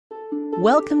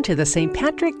Welcome to the St.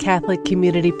 Patrick Catholic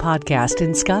Community Podcast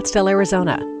in Scottsdale,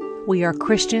 Arizona. We are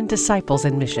Christian disciples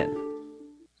in mission.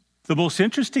 The most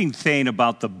interesting thing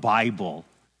about the Bible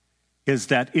is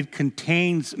that it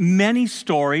contains many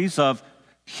stories of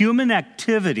human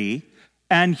activity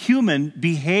and human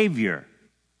behavior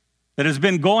that has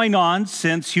been going on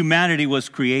since humanity was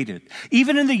created.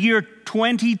 Even in the year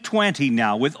 2020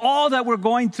 now, with all that we're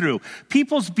going through,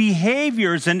 people's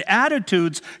behaviors and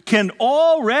attitudes can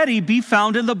already be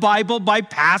found in the Bible by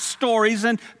past stories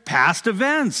and past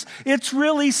events. It's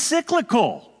really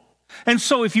cyclical. And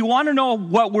so if you want to know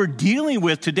what we're dealing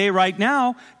with today, right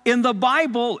now, in the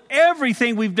Bible,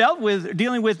 everything we've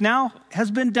dealing with now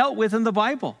has been dealt with in the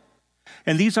Bible.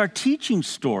 And these are teaching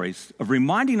stories of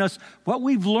reminding us what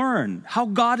we've learned, how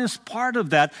God is part of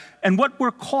that, and what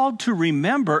we're called to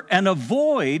remember and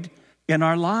avoid in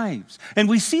our lives. And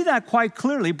we see that quite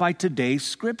clearly by today's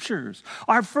scriptures.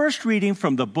 Our first reading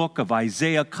from the book of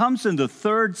Isaiah comes in the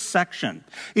third section.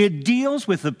 It deals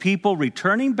with the people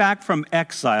returning back from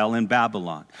exile in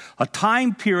Babylon, a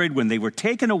time period when they were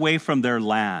taken away from their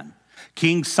land.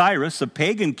 King Cyrus, a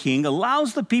pagan king,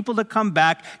 allows the people to come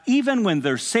back even when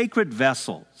they're sacred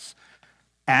vessels.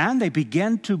 And they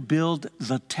begin to build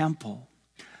the temple.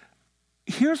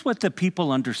 Here's what the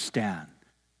people understand.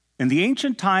 In the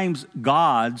ancient times,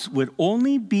 gods would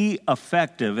only be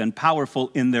effective and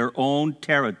powerful in their own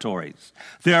territories.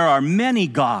 There are many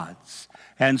gods,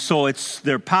 and so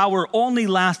their power only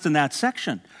lasts in that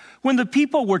section. When the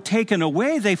people were taken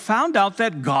away, they found out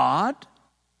that God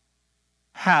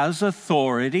has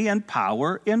authority and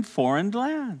power in foreign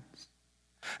lands.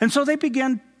 And so they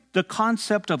began the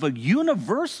concept of a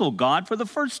universal God for the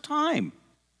first time.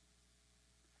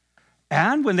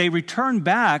 And when they returned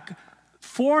back,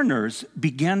 foreigners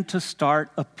began to start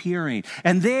appearing.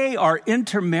 And they are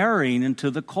intermarrying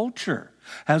into the culture,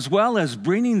 as well as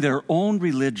bringing their own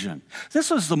religion.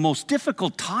 This is the most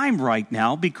difficult time right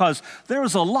now because there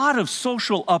is a lot of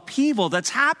social upheaval that's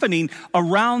happening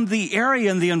around the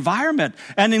area and the environment.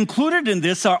 And included in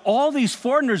this are all these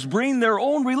foreigners bringing their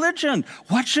own religion.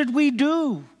 What should we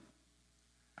do?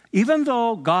 Even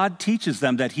though God teaches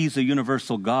them that he's a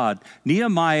universal God,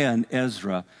 Nehemiah and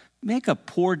Ezra make a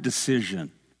poor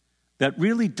decision that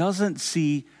really doesn't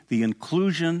see the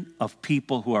inclusion of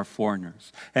people who are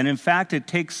foreigners. And in fact, it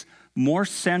takes more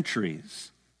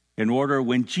centuries in order,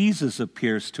 when Jesus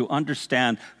appears, to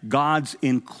understand God's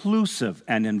inclusive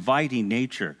and inviting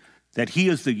nature, that he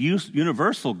is the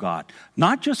universal God,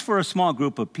 not just for a small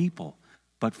group of people,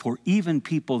 but for even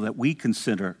people that we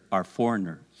consider are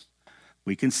foreigners.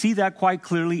 We can see that quite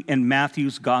clearly in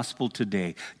Matthew's gospel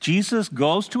today. Jesus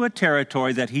goes to a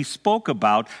territory that he spoke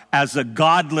about as a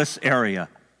godless area,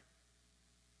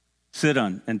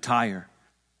 Sidon and Tyre.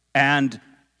 And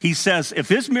he says if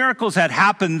his miracles had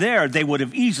happened there, they would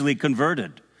have easily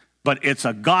converted. But it's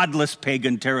a godless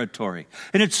pagan territory.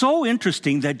 And it's so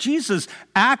interesting that Jesus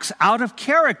acts out of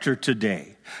character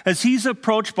today as he's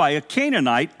approached by a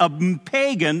Canaanite, a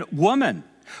pagan woman,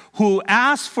 who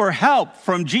asks for help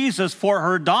from Jesus for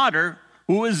her daughter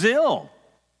who is ill.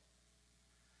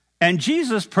 And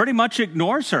Jesus pretty much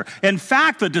ignores her. In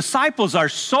fact, the disciples are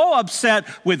so upset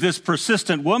with this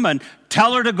persistent woman,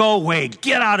 tell her to go away,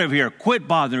 get out of here, quit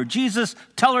bothering her. Jesus,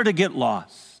 tell her to get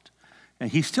lost. And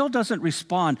he still doesn't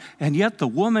respond, and yet the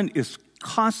woman is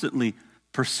constantly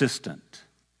persistent.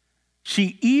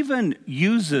 She even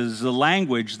uses the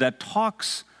language that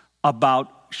talks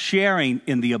about sharing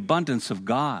in the abundance of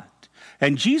God.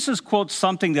 And Jesus quotes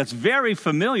something that's very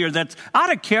familiar, that's out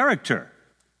of character.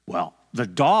 Well, the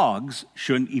dogs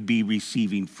shouldn't be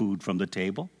receiving food from the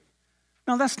table.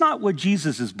 Now, that's not what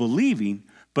Jesus is believing,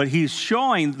 but he's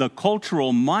showing the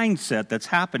cultural mindset that's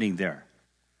happening there.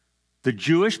 The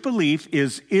Jewish belief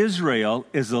is Israel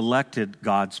is elected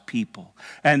God's people,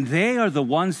 and they are the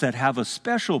ones that have a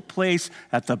special place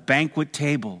at the banquet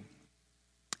table.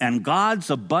 And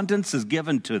God's abundance is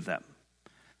given to them.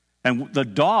 And the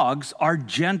dogs are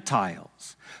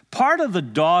Gentiles. Part of the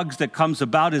dogs that comes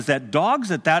about is that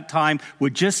dogs at that time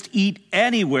would just eat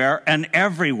anywhere and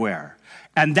everywhere.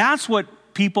 And that's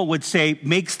what people would say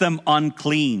makes them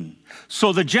unclean.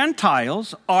 So the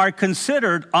Gentiles are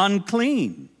considered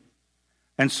unclean.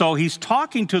 And so he's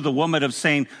talking to the woman of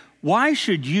saying, why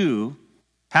should you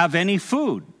have any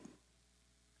food?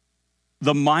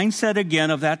 The mindset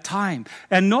again of that time.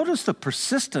 And notice the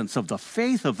persistence of the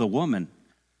faith of the woman.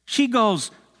 She goes,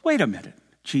 wait a minute,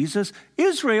 Jesus,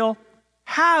 Israel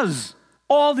has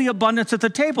all the abundance at the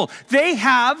table. They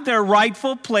have their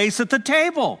rightful place at the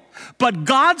table. But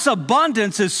God's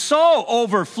abundance is so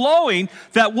overflowing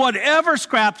that whatever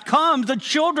scraps comes, the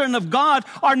children of God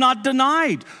are not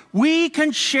denied. We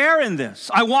can share in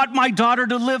this. I want my daughter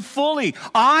to live fully.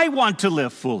 I want to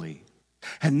live fully.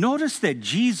 And notice that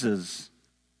Jesus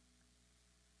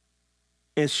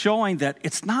is showing that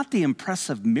it's not the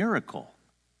impressive miracle.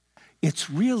 It's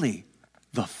really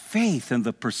the faith and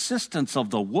the persistence of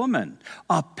the woman,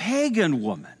 a pagan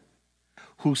woman,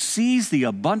 who sees the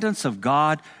abundance of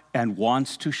God and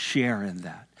wants to share in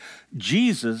that.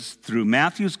 Jesus, through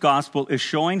Matthew's gospel, is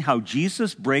showing how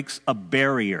Jesus breaks a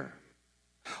barrier,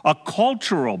 a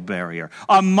cultural barrier,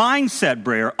 a mindset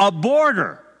barrier, a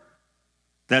border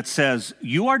that says,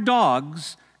 you are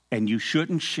dogs and you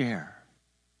shouldn't share.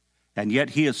 And yet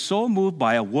he is so moved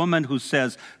by a woman who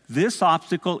says, this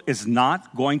obstacle is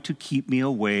not going to keep me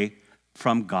away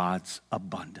from God's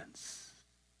abundance.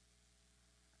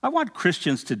 I want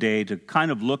Christians today to kind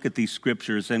of look at these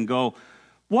scriptures and go,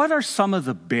 what are some of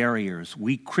the barriers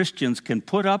we Christians can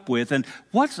put up with, and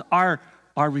what's our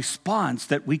response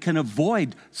that we can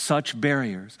avoid such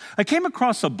barriers? I came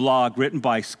across a blog written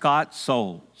by Scott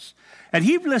Souls, and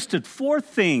he listed 4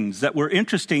 things that were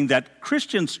interesting that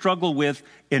Christians struggle with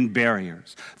in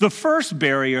barriers. The first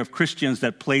barrier of Christians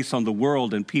that place on the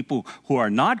world and people who are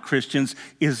not Christians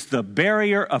is the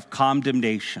barrier of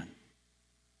condemnation.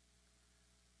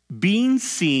 Being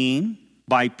seen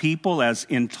by people as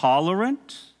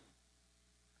intolerant,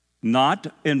 not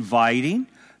inviting,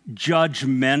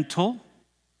 judgmental,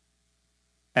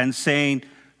 and saying,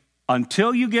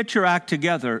 until you get your act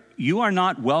together, you are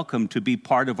not welcome to be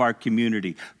part of our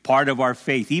community, part of our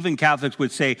faith. Even Catholics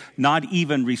would say, not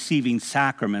even receiving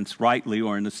sacraments rightly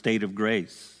or in a state of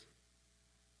grace.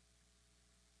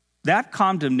 That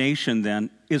condemnation, then,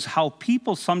 is how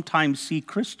people sometimes see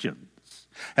Christians.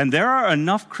 And there are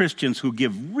enough Christians who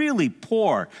give really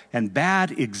poor and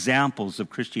bad examples of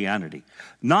Christianity,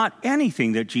 not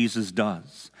anything that Jesus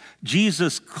does.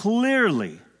 Jesus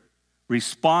clearly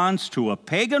responds to a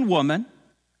pagan woman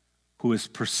who is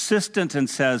persistent and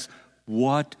says,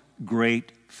 what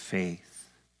great faith.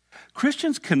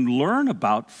 Christians can learn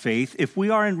about faith if we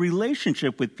are in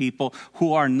relationship with people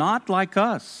who are not like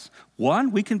us.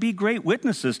 1, we can be great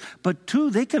witnesses, but 2,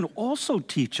 they can also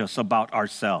teach us about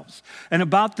ourselves and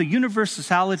about the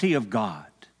universality of God.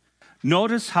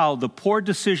 Notice how the poor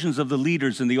decisions of the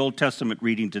leaders in the Old Testament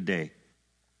reading today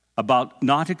about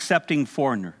not accepting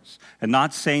foreigners and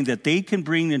not saying that they can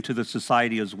bring into the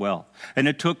society as well. And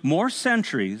it took more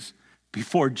centuries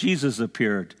before Jesus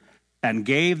appeared and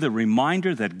gave the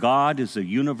reminder that God is a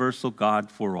universal God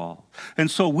for all.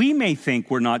 And so we may think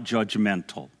we're not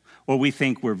judgmental, or we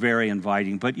think we're very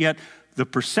inviting, but yet the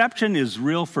perception is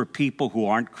real for people who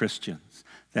aren't Christians,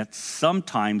 that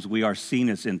sometimes we are seen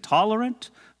as intolerant,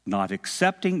 not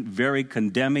accepting, very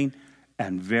condemning,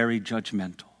 and very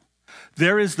judgmental.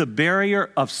 There is the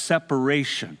barrier of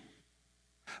separation,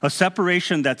 a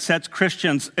separation that sets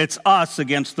Christians, it's us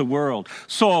against the world.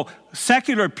 So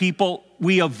secular people,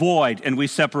 we avoid and we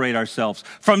separate ourselves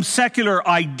from secular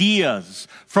ideas,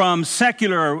 from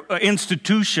secular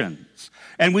institutions.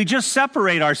 And we just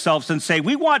separate ourselves and say,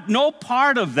 we want no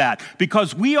part of that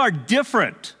because we are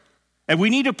different and we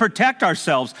need to protect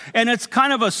ourselves. And it's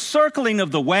kind of a circling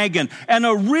of the wagon and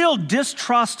a real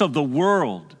distrust of the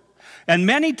world. And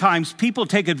many times people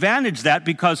take advantage of that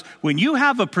because when you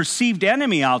have a perceived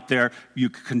enemy out there, you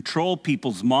control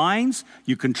people's minds,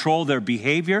 you control their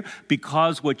behavior,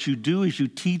 because what you do is you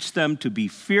teach them to be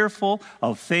fearful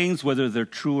of things, whether they're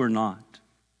true or not.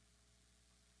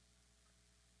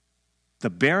 The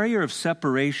barrier of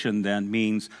separation then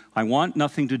means I want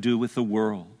nothing to do with the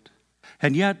world.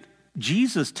 And yet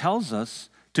Jesus tells us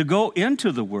to go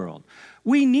into the world.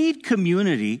 We need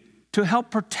community to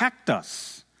help protect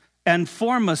us and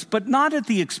form us, but not at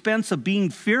the expense of being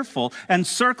fearful and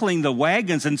circling the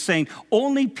wagons and saying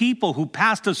only people who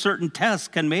passed a certain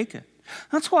test can make it.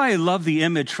 That's why I love the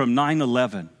image from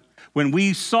 9/11, when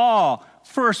we saw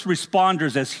first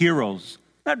responders as heroes.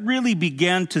 That really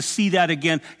began to see that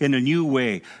again in a new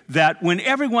way, that when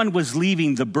everyone was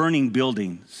leaving the burning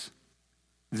buildings,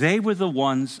 they were the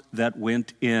ones that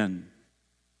went in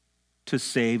to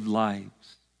save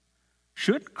lives.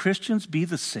 Shouldn't Christians be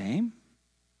the same?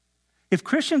 If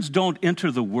Christians don't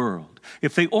enter the world,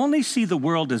 if they only see the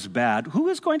world as bad, who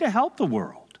is going to help the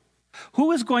world?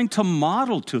 Who is going to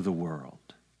model to the world?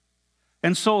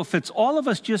 And so if it's all of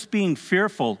us just being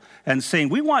fearful and saying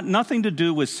we want nothing to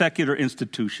do with secular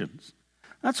institutions,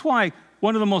 that's why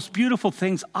one of the most beautiful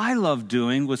things I loved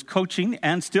doing was coaching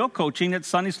and still coaching at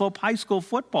Sunny Slope High School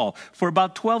football for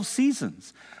about 12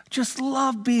 seasons. Just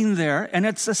love being there, and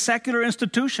it's a secular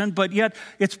institution, but yet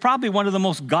it's probably one of the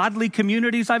most godly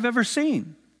communities I've ever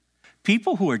seen.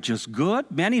 People who are just good,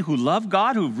 many who love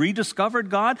God, who've rediscovered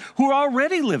God, who are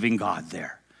already living God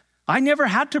there. I never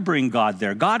had to bring God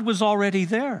there. God was already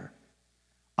there.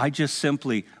 I just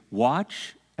simply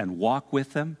watch and walk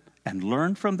with them and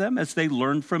learn from them as they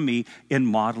learn from me in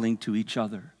modeling to each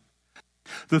other.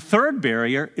 The third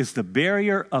barrier is the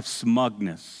barrier of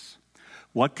smugness.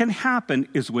 What can happen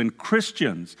is when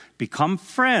Christians become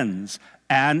friends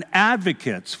and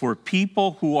advocates for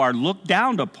people who are looked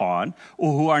down upon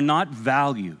or who are not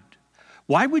valued.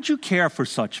 Why would you care for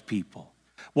such people?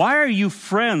 Why are you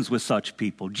friends with such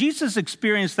people? Jesus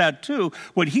experienced that too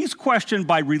when he's questioned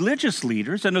by religious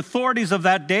leaders and authorities of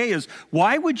that day is,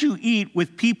 why would you eat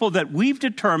with people that we've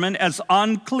determined as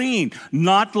unclean,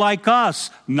 not like us,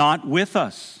 not with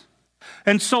us?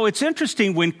 And so it's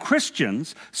interesting when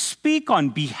Christians speak on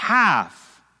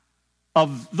behalf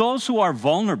of those who are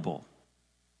vulnerable,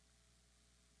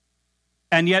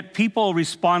 and yet people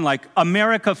respond like,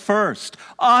 America first,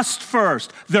 us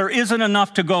first, there isn't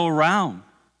enough to go around.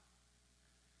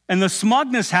 And the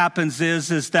smugness happens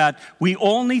is that we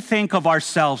only think of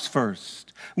ourselves first.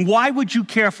 Why would you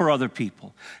care for other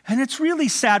people? And it's really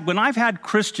sad when I've had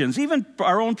Christians, even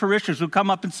our own parishioners, who come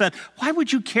up and said, why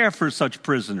would you care for such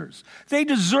prisoners? They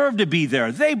deserve to be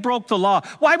there. They broke the law.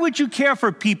 Why would you care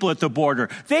for people at the border?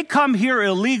 They come here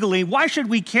illegally. Why should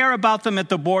we care about them at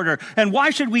the border? And why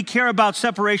should we care about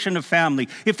separation of family?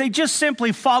 If they just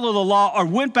simply follow the law or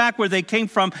went back where they came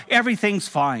from, everything's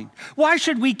fine. Why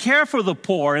should we care for the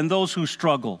poor and those who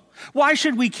struggle? Why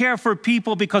should we care for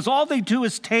people because all they do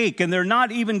is take and they're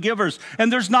not even givers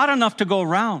and there's not enough to go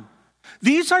around?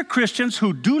 These are Christians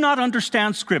who do not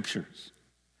understand scriptures.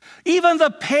 Even the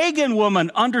pagan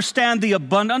woman understood the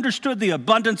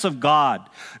abundance of God.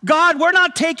 God, we're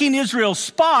not taking Israel's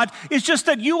spot. It's just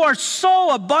that you are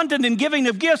so abundant in giving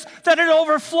of gifts that it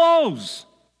overflows.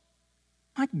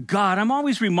 My God, I'm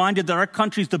always reminded that our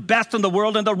country's the best in the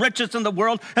world and the richest in the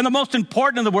world and the most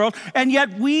important in the world, and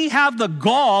yet we have the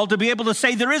gall to be able to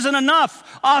say there isn't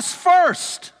enough, us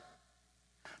first.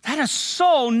 That is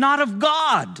so not of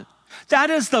God. That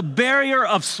is the barrier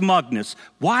of smugness.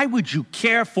 Why would you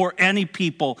care for any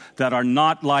people that are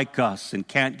not like us and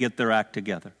can't get their act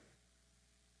together?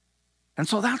 And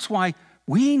so that's why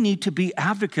we need to be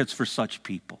advocates for such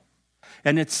people.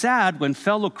 And it's sad when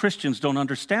fellow Christians don't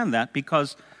understand that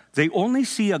because they only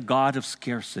see a God of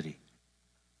scarcity,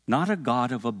 not a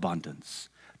God of abundance.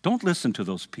 Don't listen to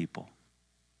those people.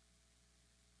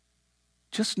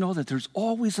 Just know that there's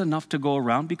always enough to go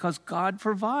around because God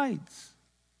provides.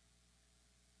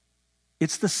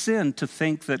 It's the sin to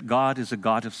think that God is a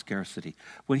God of scarcity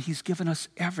when he's given us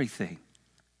everything.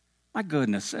 My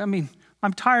goodness,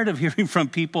 I'm tired of hearing from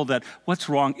people that what's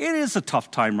wrong. It is a tough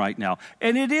time right now,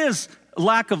 and it is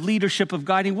lack of leadership of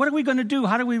guiding. What are we going to do?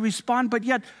 How do we respond? But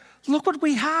yet, look what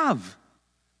we have.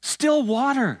 Still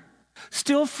water,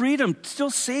 still freedom, still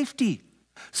safety,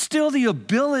 still the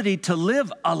ability to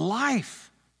live a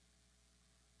life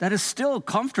that is still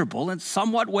comfortable in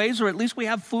somewhat ways, or at least we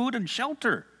have food and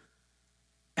shelter.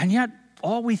 And yet,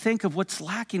 all we think of what's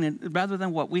lacking rather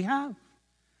than what we have.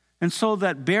 And so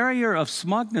that barrier of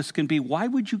smugness can be, why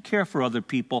would you care for other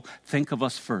people? Think of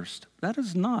us first. That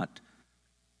is not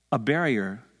a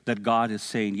barrier that God is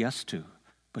saying yes to,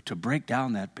 but to break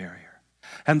down that barrier.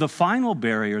 And the final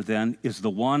barrier then is the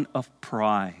one of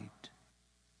pride.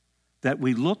 That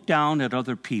we look down at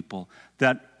other people,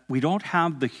 that we don't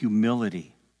have the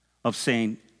humility of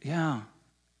saying, yeah,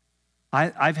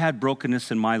 I've had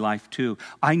brokenness in my life too.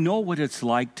 I know what it's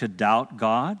like to doubt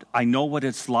God. I know what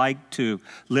it's like to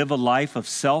live a life of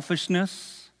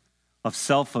selfishness, of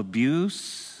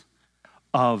self-abuse,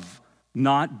 of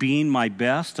not being my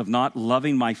best, of not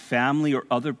loving my family or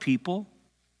other people.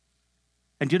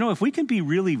 And if we can be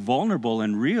really vulnerable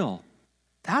and real,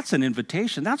 that's an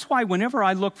invitation. That's why whenever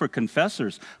I look for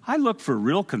confessors, I look for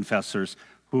real confessors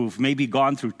who've maybe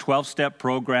gone through 12-step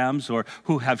programs or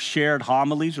who have shared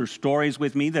homilies or stories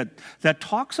with me that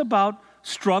talks about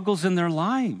struggles in their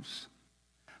lives.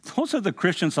 Those are the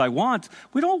Christians I want.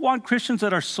 We don't want Christians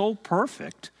that are so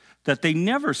perfect that they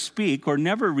never speak or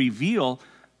never reveal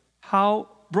how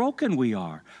broken we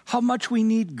are, how much we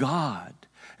need God.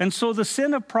 And so the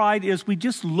sin of pride is we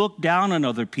just look down on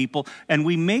other people and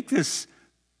we make this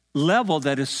level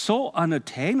that is so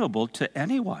unattainable to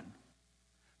anyone.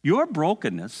 Your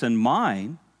brokenness and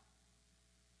mine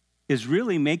is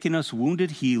really making us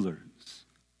wounded healers.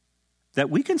 that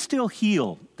we can still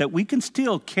heal, that we can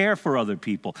still care for other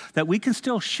people, that we can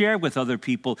still share with other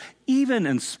people, even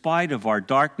in spite of our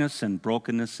darkness and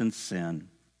brokenness and sin.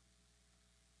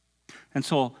 And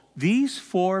so these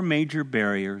 4 major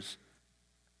barriers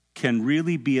can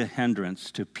really be a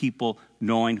hindrance to people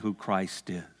knowing who Christ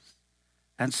is.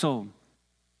 And so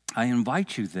I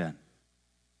invite you then,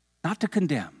 not to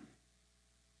condemn,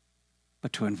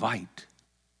 but to invite,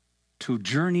 to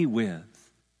journey with,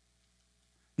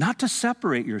 not to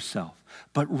separate yourself,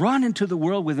 but run into the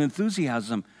world with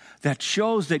enthusiasm that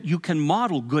shows that you can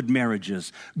model good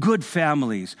marriages, good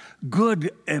families,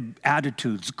 good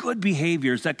attitudes, good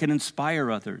behaviors that can inspire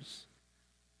others.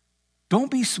 Don't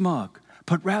be smug,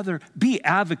 but rather be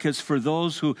advocates for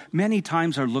those who many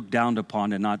times are looked down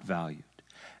upon and not valued.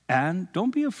 And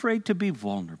don't be afraid to be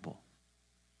vulnerable.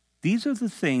 These are the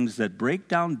things that break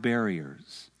down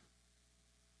barriers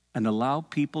and allow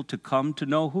people to come to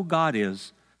know who God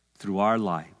is through our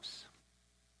lives.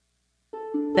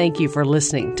 Thank you for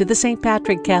listening to the St.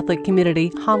 Patrick Catholic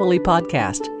Community Homily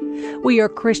Podcast. We are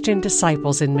Christian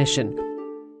disciples in mission,